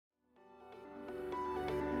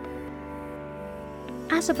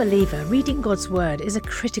As a believer, reading God's Word is a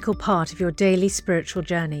critical part of your daily spiritual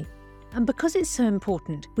journey. And because it's so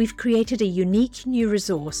important, we've created a unique new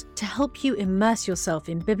resource to help you immerse yourself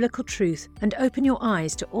in biblical truth and open your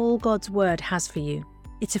eyes to all God's Word has for you.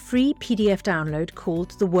 It's a free PDF download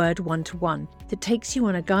called The Word 1-to-1 that takes you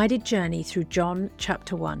on a guided journey through John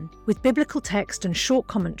chapter 1. With biblical text and short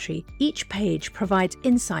commentary, each page provides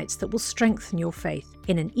insights that will strengthen your faith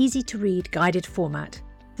in an easy-to-read guided format.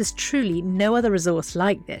 There's truly no other resource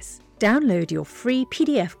like this. Download your free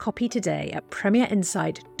PDF copy today at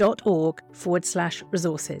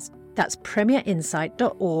premierinsight.org/resources. That's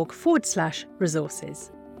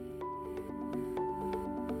premierinsight.org/resources.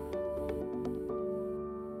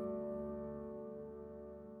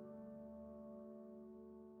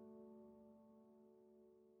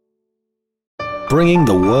 Bringing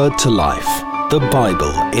the Word to life. The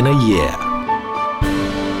Bible in a year.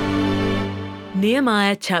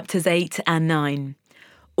 Nehemiah chapters 8 and 9.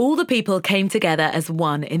 All the people came together as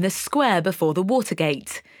one in the square before the water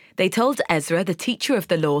gate. They told Ezra, the teacher of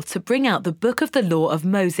the law, to bring out the book of the law of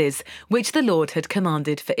Moses, which the Lord had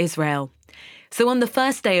commanded for Israel. So on the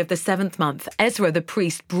first day of the 7th month, Ezra the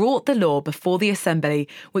priest brought the law before the assembly,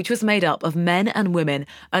 which was made up of men and women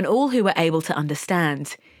and all who were able to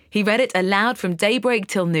understand. He read it aloud from daybreak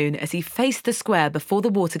till noon as he faced the square before the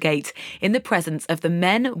water gate in the presence of the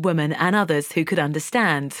men, women and others who could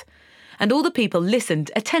understand. And all the people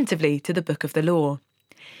listened attentively to the book of the law.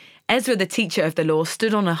 Ezra, the teacher of the law,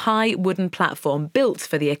 stood on a high wooden platform built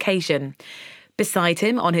for the occasion. Beside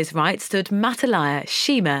him, on his right, stood Mattaniah,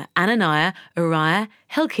 Shema, Ananiah, Uriah,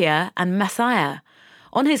 Hilkiah and Messiah.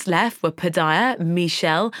 On his left were Pedaiah,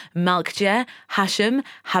 Mishael, Malchijah, Hashum,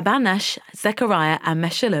 Habanash, Zechariah and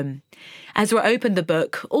Meshullam. Ezra opened the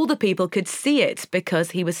book. All the people could see it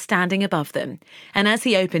because he was standing above them. And as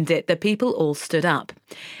he opened it, the people all stood up.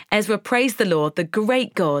 Ezra praised the Lord, the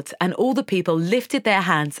great God, and all the people lifted their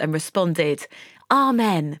hands and responded,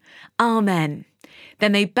 Amen, Amen.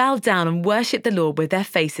 Then they bowed down and worshipped the Lord with their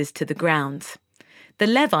faces to the ground. The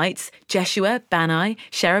Levites, Jeshua, Bani,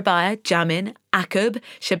 Sherebiah, Jamin, Akub,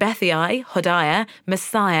 Shabbethai, Hodiah,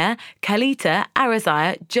 Messiah, Kelita,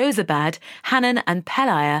 Araziah, Jozabad, Hanan and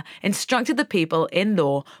Peliah instructed the people in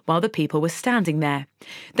law while the people were standing there.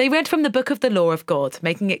 They read from the book of the law of God,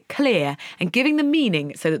 making it clear and giving the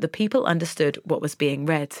meaning so that the people understood what was being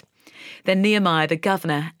read. Then Nehemiah the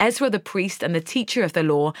governor, Ezra the priest and the teacher of the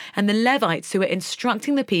law, and the Levites who were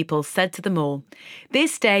instructing the people said to them all,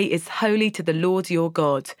 This day is holy to the Lord your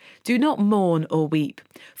God. Do not mourn or weep.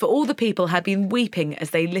 For all the people had been weeping as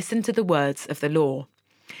they listened to the words of the law.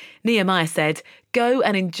 Nehemiah said, Go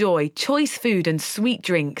and enjoy choice food and sweet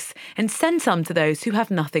drinks, and send some to those who have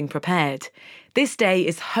nothing prepared. This day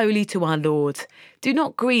is holy to our Lord. Do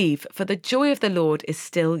not grieve, for the joy of the Lord is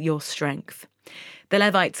still your strength. The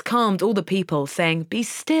Levites calmed all the people, saying, Be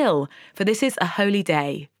still, for this is a holy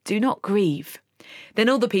day. Do not grieve. Then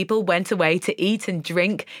all the people went away to eat and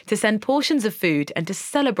drink, to send portions of food, and to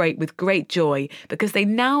celebrate with great joy, because they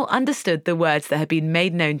now understood the words that had been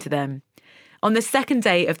made known to them. On the second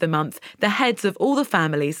day of the month, the heads of all the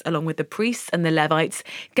families, along with the priests and the Levites,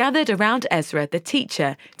 gathered around Ezra, the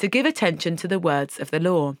teacher, to give attention to the words of the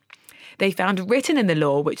law. They found written in the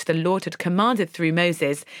law, which the Lord had commanded through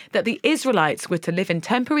Moses, that the Israelites were to live in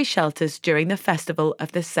temporary shelters during the festival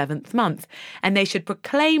of the 7th month, and they should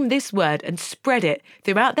proclaim this word and spread it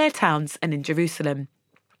throughout their towns and in Jerusalem.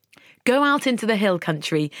 Go out into the hill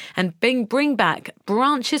country and bring back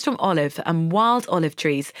branches from olive and wild olive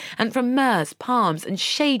trees, and from myrrhs, palms and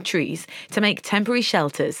shade trees to make temporary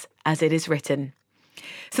shelters, as it is written.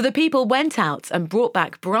 So the people went out and brought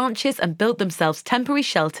back branches and built themselves temporary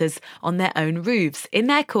shelters on their own roofs, in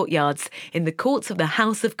their courtyards, in the courts of the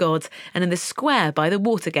house of God, and in the square by the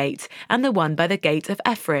water gate, and the one by the gate of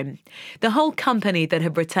Ephraim. The whole company that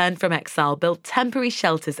had returned from exile built temporary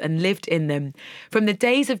shelters and lived in them. From the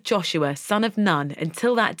days of Joshua, son of Nun,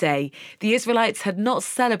 until that day, the Israelites had not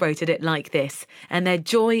celebrated it like this, and their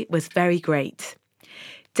joy was very great.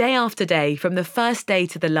 Day after day, from the first day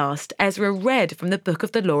to the last, Ezra read from the book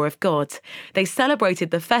of the law of God. They celebrated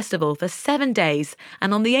the festival for 7 days,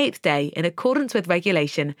 and on the 8th day, in accordance with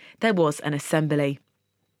regulation, there was an assembly.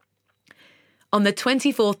 On the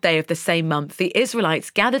 24th day of the same month, the Israelites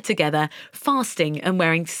gathered together, fasting and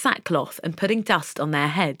wearing sackcloth and putting dust on their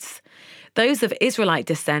heads. Those of Israelite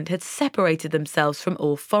descent had separated themselves from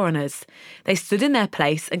all foreigners. They stood in their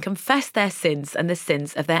place and confessed their sins and the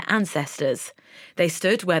sins of their ancestors. They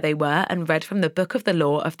stood where they were and read from the book of the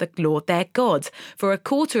law of the Lord their God for a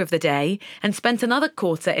quarter of the day, and spent another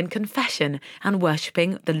quarter in confession and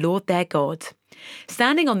worshipping the Lord their God.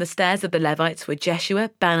 Standing on the stairs of the Levites were Jeshua,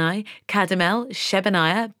 Bani, Kadmiel,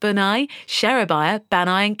 Shebaniah, Bunai, Sherebiah,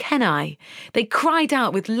 Bani, and Kenai. They cried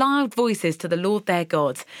out with loud voices to the Lord their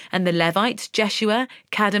God, and the Levites, Jeshua,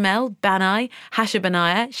 Kadmiel, Bani,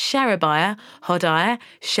 Hashabaniah, Sherebiah, Hodiah,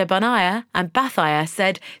 Shebaniah, and Bathiah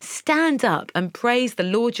said, "Stand up and praise the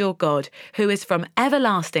Lord your God, who is from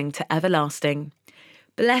everlasting to everlasting.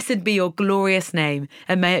 Blessed be your glorious name,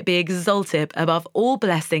 and may it be exalted above all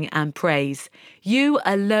blessing and praise. You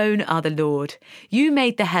alone are the Lord. You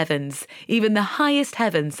made the heavens, even the highest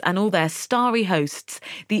heavens and all their starry hosts,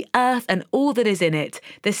 the earth and all that is in it,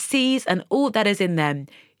 the seas and all that is in them.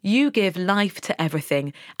 You give life to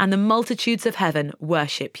everything, and the multitudes of heaven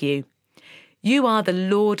worship you. You are the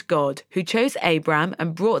Lord God, who chose Abram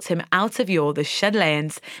and brought him out of Ur the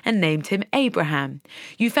Chaldeans and named him Abraham.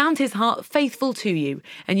 You found his heart faithful to you,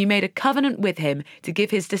 and you made a covenant with him to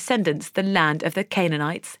give his descendants the land of the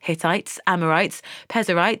Canaanites, Hittites, Amorites,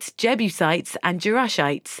 Perizzites, Jebusites, and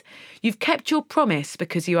Jerushites. You've kept your promise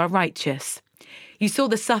because you are righteous. You saw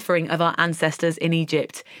the suffering of our ancestors in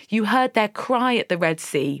Egypt. You heard their cry at the Red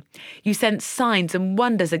Sea. You sent signs and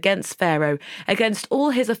wonders against Pharaoh, against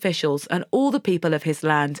all his officials and all the people of his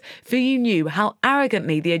land, for you knew how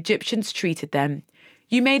arrogantly the Egyptians treated them.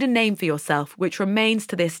 You made a name for yourself, which remains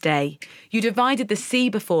to this day. You divided the sea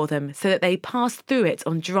before them, so that they passed through it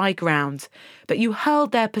on dry ground. But you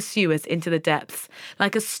hurled their pursuers into the depths,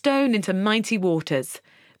 like a stone into mighty waters.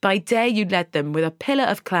 By day you led them with a pillar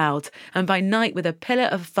of cloud, and by night with a pillar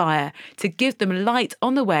of fire, to give them light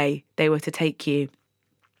on the way they were to take you.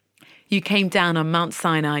 You came down on Mount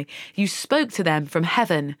Sinai. You spoke to them from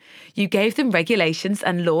heaven. You gave them regulations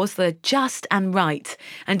and laws that are just and right,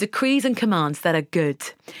 and decrees and commands that are good.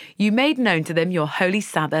 You made known to them your holy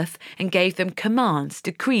Sabbath, and gave them commands,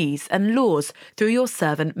 decrees, and laws through your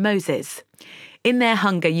servant Moses. In their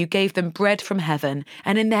hunger you gave them bread from heaven,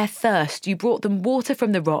 and in their thirst you brought them water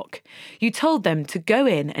from the rock. You told them to go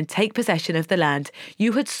in and take possession of the land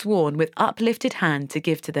you had sworn with uplifted hand to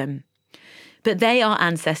give to them. But they, our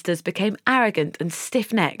ancestors, became arrogant and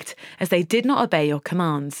stiff-necked as they did not obey your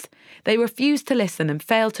commands. They refused to listen and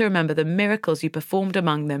failed to remember the miracles you performed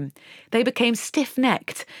among them. They became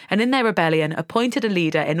stiff-necked and in their rebellion appointed a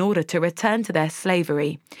leader in order to return to their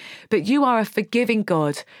slavery. But you are a forgiving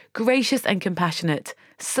God, gracious and compassionate,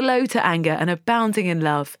 slow to anger and abounding in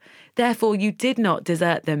love. Therefore you did not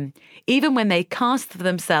desert them, even when they cast for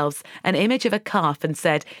themselves an image of a calf and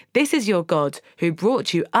said, "This is your God who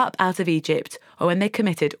brought you up out of Egypt," or when they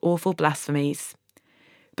committed awful blasphemies.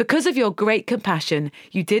 Because of your great compassion,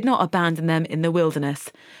 you did not abandon them in the wilderness.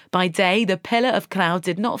 By day, the pillar of cloud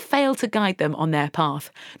did not fail to guide them on their path,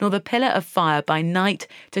 nor the pillar of fire by night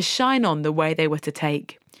to shine on the way they were to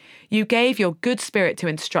take. You gave your good spirit to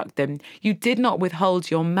instruct them. You did not withhold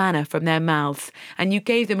your manna from their mouths, and you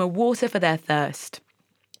gave them a water for their thirst.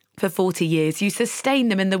 For 40 years you sustained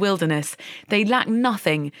them in the wilderness. They lacked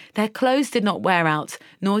nothing. Their clothes did not wear out,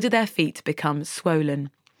 nor did their feet become swollen.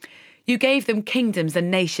 You gave them kingdoms and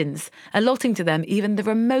nations, allotting to them even the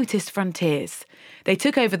remotest frontiers. They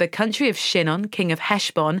took over the country of Shinon, king of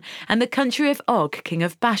Heshbon, and the country of Og, king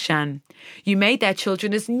of Bashan. You made their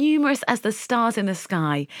children as numerous as the stars in the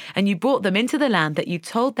sky, and you brought them into the land that you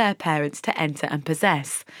told their parents to enter and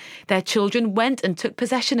possess. Their children went and took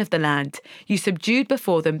possession of the land. You subdued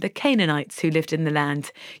before them the Canaanites who lived in the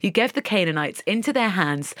land. You gave the Canaanites into their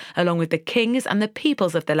hands, along with the kings and the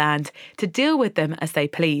peoples of the land, to deal with them as they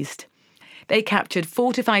pleased. They captured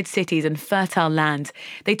fortified cities and fertile land.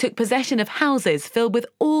 They took possession of houses filled with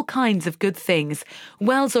all kinds of good things,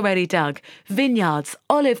 wells already dug, vineyards,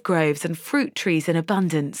 olive groves, and fruit trees in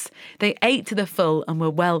abundance. They ate to the full and were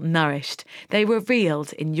well nourished. They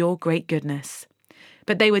reveled in your great goodness.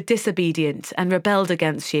 But they were disobedient and rebelled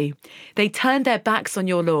against you. They turned their backs on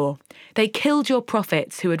your law. They killed your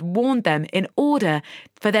prophets who had warned them in order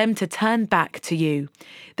for them to turn back to you.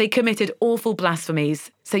 They committed awful blasphemies,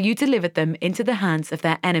 so you delivered them into the hands of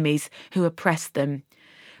their enemies who oppressed them.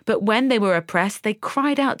 But when they were oppressed, they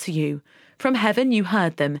cried out to you. From heaven you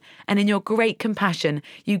heard them, and in your great compassion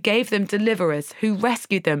you gave them deliverers who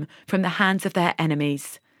rescued them from the hands of their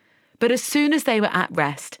enemies. But as soon as they were at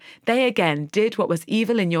rest, they again did what was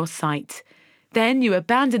evil in your sight. Then you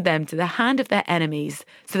abandoned them to the hand of their enemies,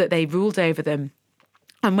 so that they ruled over them.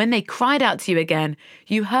 And when they cried out to you again,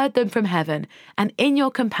 you heard them from heaven, and in your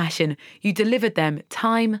compassion you delivered them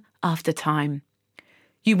time after time.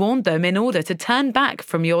 You warned them in order to turn back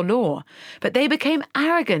from your law, but they became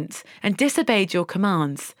arrogant and disobeyed your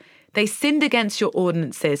commands. They sinned against your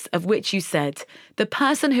ordinances, of which you said, "The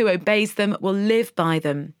person who obeys them will live by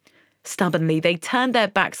them." Stubbornly, they turned their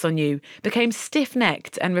backs on you, became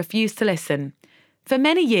stiff-necked and refused to listen. For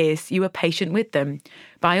many years you were patient with them.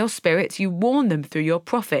 By your Spirit you warned them through your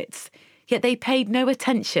prophets. Yet they paid no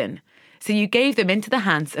attention. So you gave them into the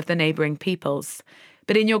hands of the neighbouring peoples.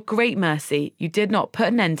 But in your great mercy you did not put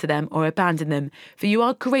an end to them or abandon them, for you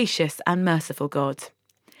are gracious and merciful God.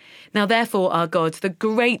 Now therefore our God, the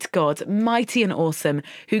great God, mighty and awesome,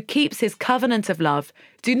 who keeps his covenant of love,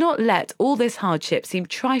 do not let all this hardship seem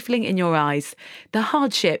trifling in your eyes, the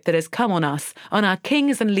hardship that has come on us, on our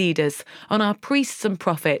kings and leaders, on our priests and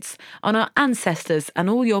prophets, on our ancestors and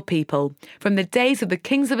all your people, from the days of the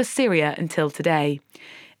kings of Assyria until today.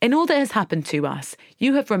 In all that has happened to us,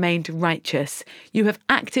 you have remained righteous. You have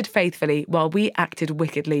acted faithfully while we acted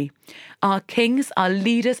wickedly. Our kings, our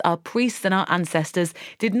leaders, our priests and our ancestors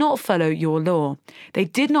did not follow your law. They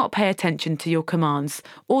did not pay attention to your commands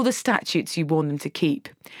or the statutes you warned them to keep.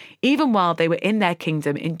 Even while they were in their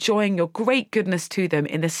kingdom, enjoying your great goodness to them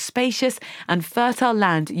in the spacious and fertile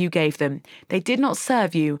land you gave them, they did not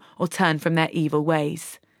serve you or turn from their evil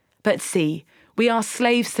ways. But see, we are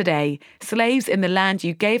slaves today, slaves in the land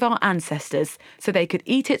you gave our ancestors so they could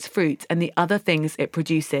eat its fruit and the other things it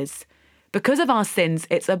produces. Because of our sins,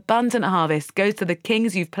 its abundant harvest goes to the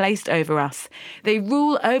kings you've placed over us. They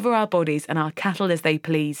rule over our bodies and our cattle as they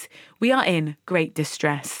please. We are in great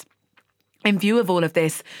distress. In view of all of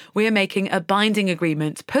this, we are making a binding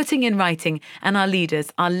agreement, putting in writing, and our leaders,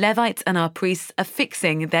 our Levites and our priests, are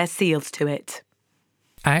fixing their seals to it.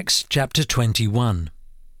 Acts chapter 21.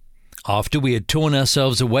 After we had torn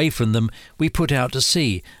ourselves away from them, we put out to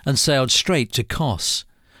sea and sailed straight to Kos.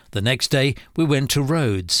 The next day we went to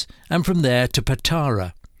Rhodes, and from there to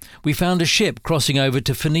Patara. We found a ship crossing over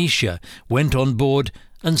to Phoenicia, went on board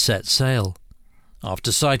and set sail.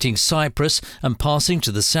 After sighting Cyprus and passing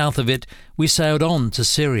to the south of it, we sailed on to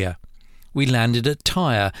Syria. We landed at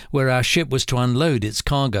Tyre, where our ship was to unload its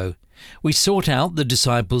cargo. We sought out the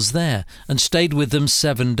disciples there and stayed with them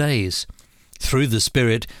 7 days. Through the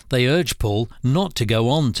Spirit, they urged Paul not to go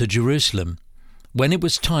on to Jerusalem. When it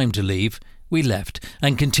was time to leave, we left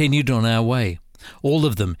and continued on our way. All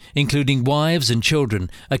of them, including wives and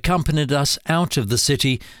children, accompanied us out of the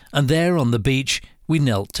city, and there on the beach we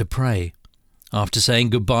knelt to pray. After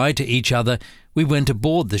saying goodbye to each other, we went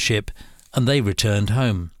aboard the ship, and they returned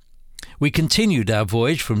home. We continued our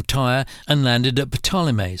voyage from Tyre and landed at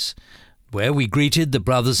Ptolemais, where we greeted the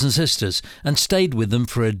brothers and sisters and stayed with them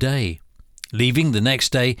for a day. Leaving the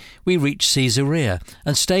next day, we reached Caesarea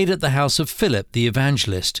and stayed at the house of Philip the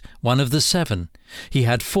evangelist, one of the 7. He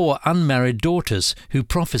had 4 unmarried daughters who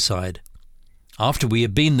prophesied. After we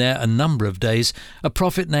had been there a number of days, a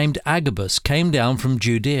prophet named Agabus came down from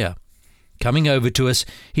Judea. Coming over to us,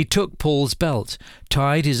 he took Paul's belt,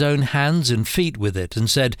 tied his own hands and feet with it, and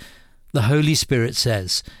said, "The Holy Spirit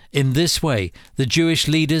says, in this way the Jewish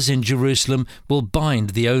leaders in Jerusalem will bind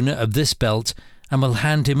the owner of this belt and will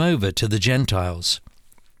hand him over to the Gentiles."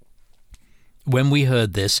 When we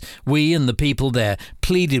heard this, we and the people there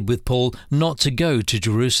pleaded with Paul not to go to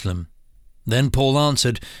Jerusalem. Then Paul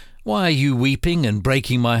answered, "Why are you weeping and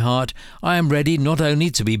breaking my heart? I am ready not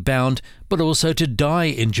only to be bound, but also to die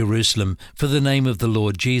in Jerusalem for the name of the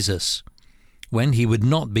Lord Jesus." When he would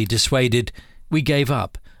not be dissuaded, we gave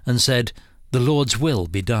up and said, "The Lord's will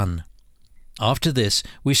be done." After this,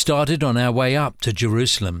 we started on our way up to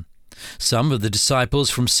Jerusalem. Some of the disciples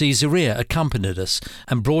from Caesarea accompanied us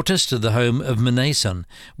and brought us to the home of Mnason,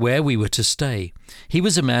 where we were to stay. He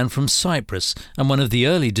was a man from Cyprus and one of the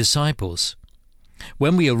early disciples.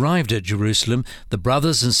 When we arrived at Jerusalem, the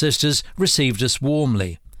brothers and sisters received us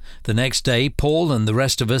warmly. The next day, Paul and the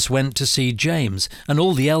rest of us went to see James, and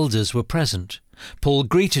all the elders were present. Paul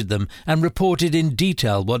greeted them and reported in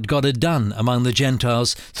detail what God had done among the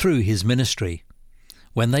Gentiles through his ministry.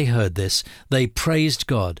 When they heard this, they praised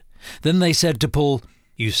God. Then they said to Paul,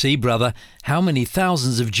 "You see, brother, how many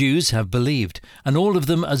thousands of Jews have believed, and all of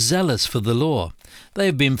them are zealous for the law. They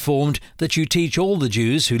have been informed that you teach all the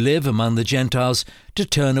Jews who live among the Gentiles to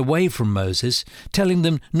turn away from Moses, telling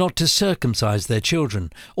them not to circumcise their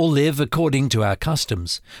children or live according to our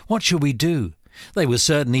customs. What shall we do? They will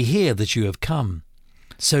certainly hear that you have come.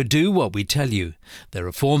 So do what we tell you. There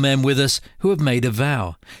are 4 men with us who have made a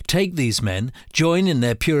vow. Take these men, join in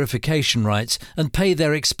their purification rites, and pay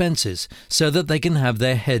their expenses, so that they can have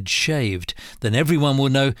their heads shaved. Then everyone will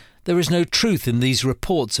know there is no truth in these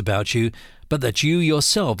reports about you, but that you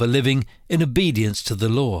yourself are living in obedience to the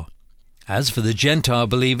law. As for the Gentile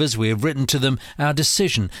believers, we have written to them our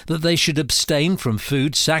decision that they should abstain from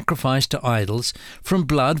food sacrificed to idols, from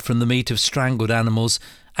blood from the meat of strangled animals,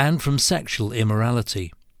 and from sexual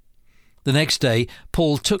immorality." The next day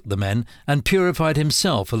Paul took the men and purified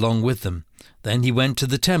himself along with them. Then he went to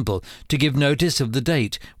the temple to give notice of the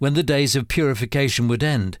date when the days of purification would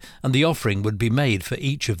end, and the offering would be made for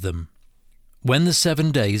each of them. When the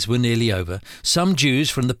 7 days were nearly over, some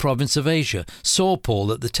Jews from the province of Asia saw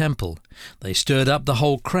Paul at the temple. They stirred up the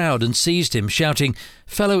whole crowd and seized him, shouting,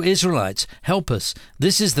 "Fellow Israelites, help us!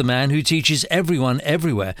 This is the man who teaches everyone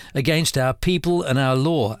everywhere against our people and our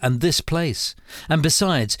law and this place. And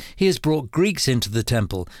besides, he has brought Greeks into the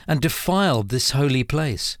temple and defiled this holy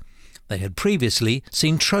place." They had previously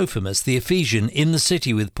seen Trophimus the Ephesian in the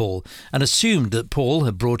city with Paul and assumed that Paul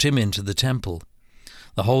had brought him into the temple.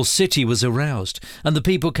 The whole city was aroused, and the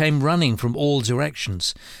people came running from all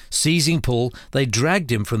directions. Seizing Paul, they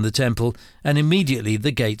dragged him from the temple, and immediately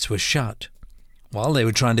the gates were shut. While they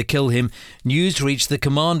were trying to kill him, news reached the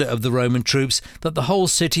commander of the Roman troops that the whole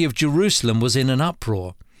city of Jerusalem was in an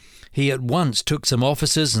uproar. He at once took some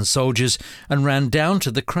officers and soldiers and ran down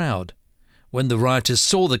to the crowd. When the rioters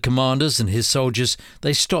saw the commanders and his soldiers,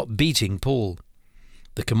 they stopped beating Paul.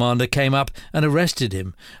 The commander came up and arrested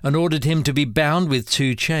him and ordered him to be bound with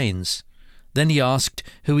 2 chains. Then he asked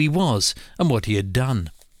who he was and what he had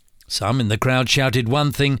done. Some in the crowd shouted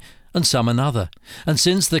one thing and some another, and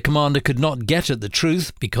since the commander could not get at the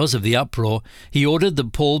truth because of the uproar, he ordered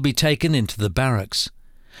that Paul be taken into the barracks.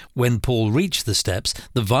 When Paul reached the steps,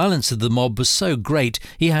 the violence of the mob was so great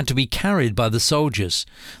he had to be carried by the soldiers.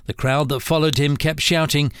 The crowd that followed him kept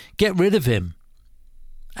shouting, "Get rid of him!"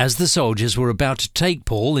 As the soldiers were about to take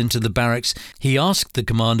Paul into the barracks, he asked the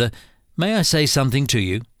commander, "May I say something to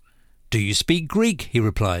you?" "Do you speak Greek?" he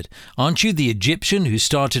replied. "Aren't you the Egyptian who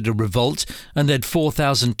started a revolt and led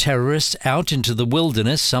 4,000 terrorists out into the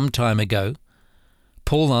wilderness some time ago?"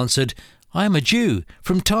 Paul answered, "I am a Jew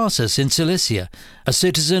from Tarsus in Cilicia, a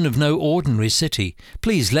citizen of no ordinary city.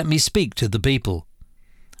 Please let me speak to the people."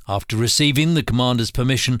 After receiving the commander's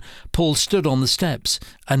permission, Paul stood on the steps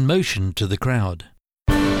and motioned to the crowd.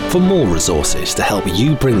 For more resources to help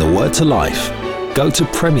you bring the word to life, go to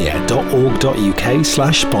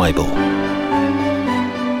premier.org.uk/Bible.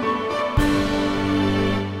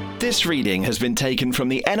 This reading has been taken from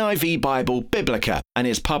the NIV Bible Biblica and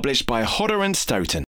is published by Hodder and Stoughton.